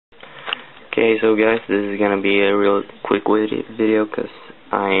Okay, so guys, this is gonna be a real quick video because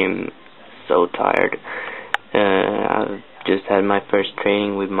I'm so tired. I've just had my first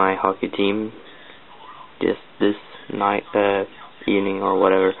training with my hockey team just this night, evening or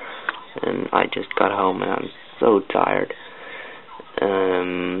whatever, and I just got home and I'm so tired.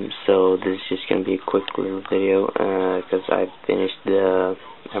 So this is just gonna be a quick little video because I finished the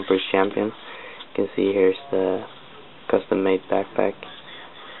Emperor's Champion. You can see here's the custom-made backpack.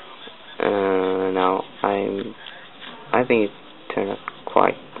 Now I think it turned out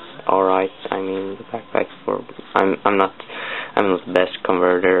quite alright. I mean, the backpack I'm not the best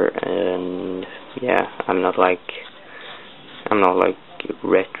converter, and yeah, I'm not like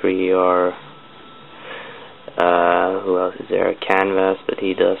Retri or who else is there? Canvas, but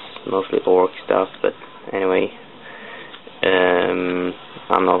he does mostly orc stuff. But anyway,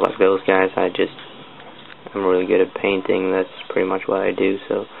 I'm not like those guys. I'm really good at painting. That's pretty much what I do.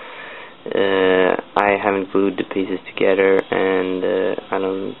 So I haven't glued the pieces together, and I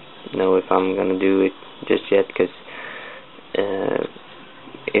don't know if I'm gonna do it just yet, because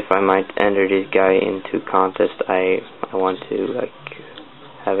if I might enter this guy into contest, I want to like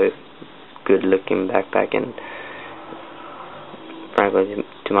have a good looking backpack, and frankly,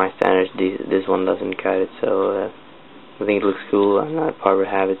 to my standards, this one doesn't cut it. So I think it looks cool, and I'd probably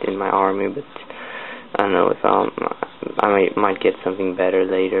have it in my army, but I don't know if I might get something better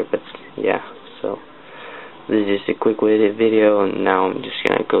later. But yeah, so this is just a quick video, and now I'm just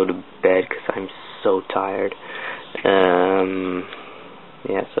gonna go to bed because I'm so tired.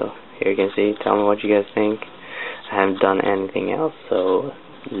 Yeah, so here you can see. Tell me what you guys think. I haven't done anything else, so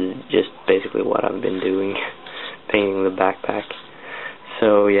this is just basically what I've been doing, painting the backpack.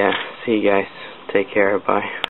 So yeah, see you guys. Take care. Bye.